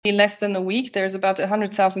In less than a week, there's about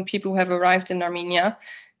 100,000 people who have arrived in Armenia,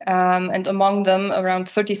 and among them around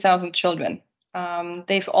 30,000 children.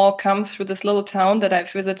 They've all come through this little town that I've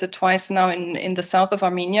visited twice now in the south of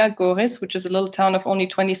Armenia, Goris, which is a little town of only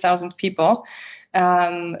 20,000 people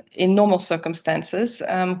in normal circumstances,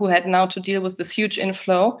 who had now to deal with this huge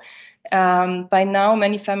inflow. By now,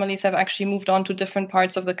 many families have actually moved on to different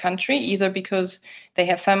parts of the country, either because they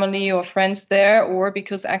have family or friends there, or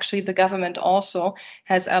because actually the government also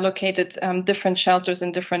has allocated different shelters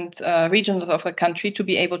in different regions of the country to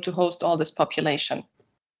be able to host all this population.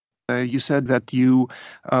 You said that you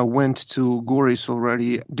went to Goris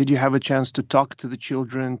already. Did you have a chance to talk to the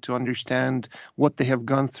children to understand what they have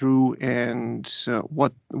gone through and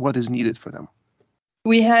what is needed for them?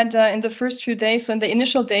 We had in the first few days, so in the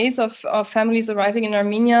initial days of families arriving in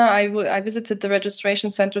Armenia, I visited the registration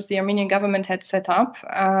centers the Armenian government had set up,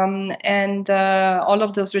 and all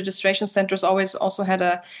of those registration centers always also had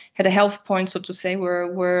a health point, so to say,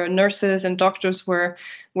 where nurses and doctors were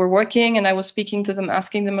working, and I was speaking to them,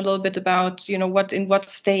 asking them a little bit about, in what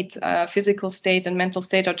state, physical state and mental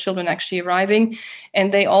state are children actually arriving,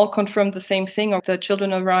 and they all confirmed the same thing. The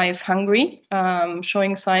children arrive hungry,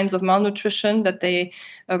 showing signs of malnutrition, that they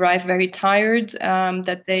arrive very tired,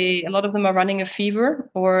 that a lot of them are running a fever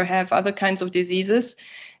or have other kinds of diseases.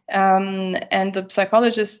 And the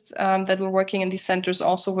psychologists that were working in these centers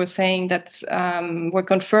also were saying that, were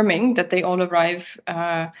confirming that they all arrive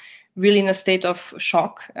really in a state of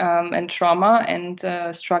shock and trauma, and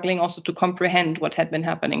struggling also to comprehend what had been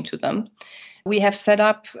happening to them. We have set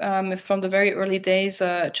up, from the very early days,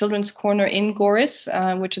 a children's corner in Goris,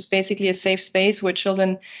 which is basically a safe space where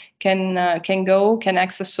children can go, can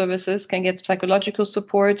access services, can get psychological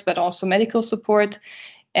support, but also medical support.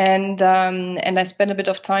 And I spent a bit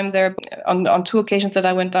of time there on two occasions that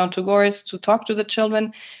I went down to Goris to talk to the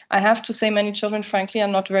children. I have to say many children, frankly, are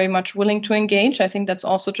not very much willing to engage. I think that's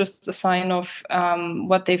also just a sign of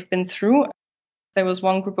what they've been through. There was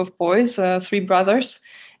one group of boys, 3 brothers,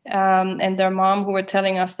 and their mom, who were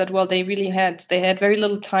telling us that, well, they had very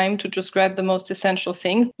little time to just grab the most essential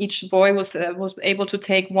things. Each boy was able to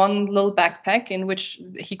take one little backpack in which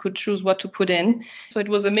he could choose what to put in. So it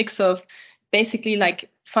was a mix of basically like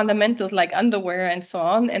fundamentals like underwear and so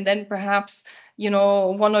on, and then perhaps 1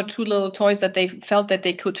 or 2 little toys that they felt that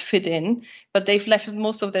they could fit in, but they've left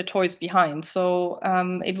most of their toys behind. So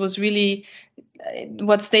it was really,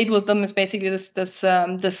 what stayed with them is basically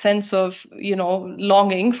the sense of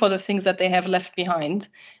longing for the things that they have left behind.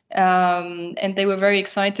 And they were very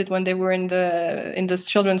excited when they were in this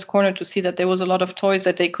children's corner to see that there was a lot of toys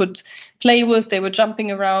that they could play with. They were jumping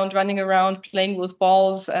around, running around, playing with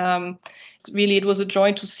balls. Really, it was a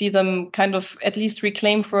joy to see them kind of at least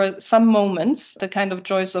reclaim for some moments the kind of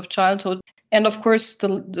joys of childhood. And of course,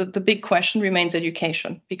 the big question remains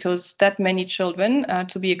education, because that many children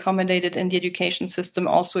to be accommodated in the education system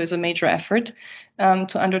also is a major effort,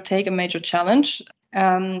 to undertake a major challenge.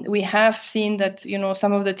 We have seen that,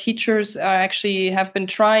 some of the teachers actually have been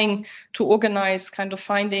trying to organize, kind of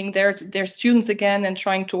finding their students again and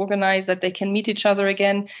trying to organize that they can meet each other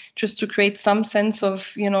again, just to create some sense of,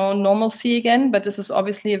 normalcy again. But this is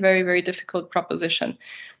obviously a very, very difficult proposition.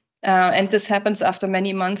 And this happens after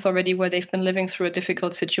many months already where they've been living through a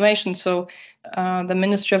difficult situation. So the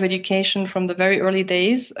Ministry of Education from the very early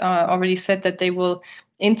days already said that they will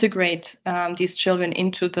integrate these children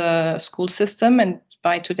into the school system. And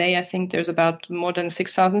by today, I think there's about more than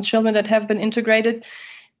 6,000 children that have been integrated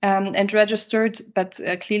and registered. But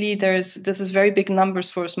clearly, this is very big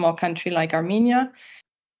numbers for a small country like Armenia.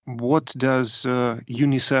 What does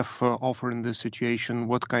UNICEF offer in this situation?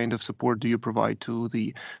 What kind of support do you provide to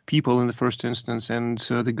the people in the first instance and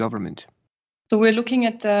the government? So we're looking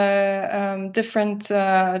at different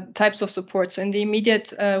types of support. So in the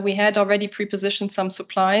immediate, we had already pre-positioned some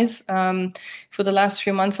supplies. For the last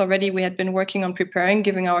few months already, we had been working on preparing,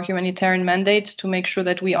 giving our humanitarian mandate to make sure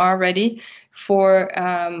that we are ready for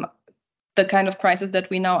the kind of crisis that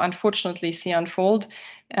we now unfortunately see unfold.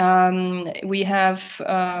 We have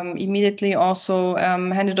immediately also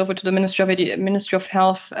handed over to the Ministry of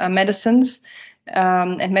Health medicines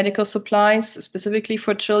and medical supplies specifically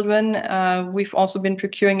for children. We've also been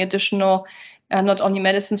procuring additional, not only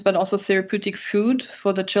medicines, but also therapeutic food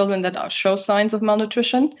for the children that show signs of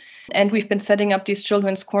malnutrition. And we've been setting up these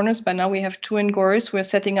children's corners. By now we have 2 in Goris. We're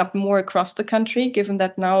setting up more across the country, given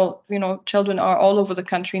that now, children are all over the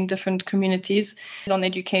country in different communities. On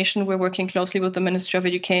education, we're working closely with the Ministry of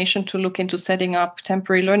Education to look into setting up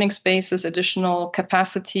temporary learning spaces, additional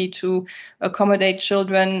capacity to accommodate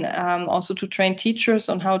children, also to train teachers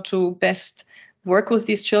on how to best work with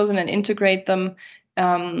these children and integrate them.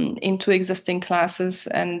 into existing classes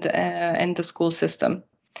and the school system.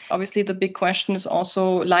 Obviously, the big question is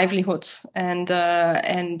also livelihoods and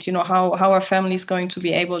how are families going to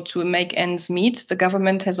be able to make ends meet. The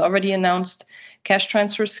government has already announced cash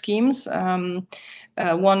transfer schemes. One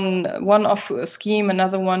off scheme,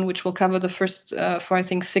 another one which will cover the first for I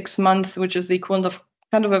think 6 months, which is the equivalent of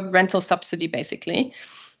kind of a rental subsidy basically.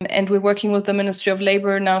 And we're working with the Ministry of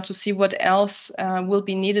Labor now to see what else will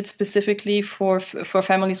be needed specifically for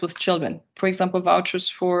families with children. For example, vouchers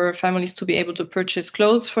for families to be able to purchase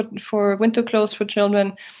clothes for winter clothes for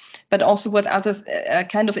children, but also what other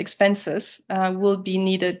kind of expenses will be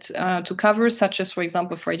needed to cover, such as, for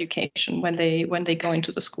example, for education when they go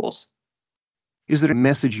into the schools. Is there a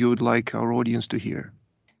message you would like our audience to hear?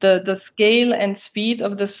 The scale and speed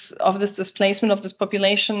of this displacement of this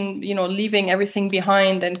population, leaving everything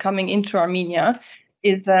behind and coming into Armenia,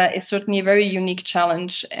 is certainly a very unique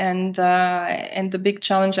challenge, and the big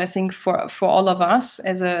challenge I think for all of us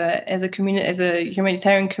as a community, as a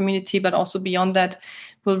humanitarian community, but also beyond that,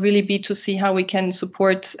 will really be to see how we can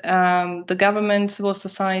support the government, civil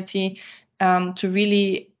society, to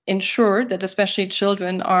really ensure that especially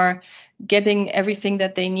children are getting everything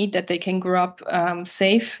that they need, that they can grow up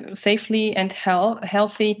safely and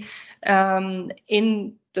healthy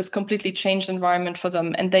in this completely changed environment for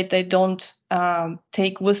them, and that they don't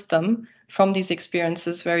take with them from these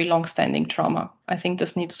experiences very long-standing trauma. I think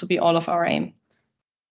this needs to be all of our aim.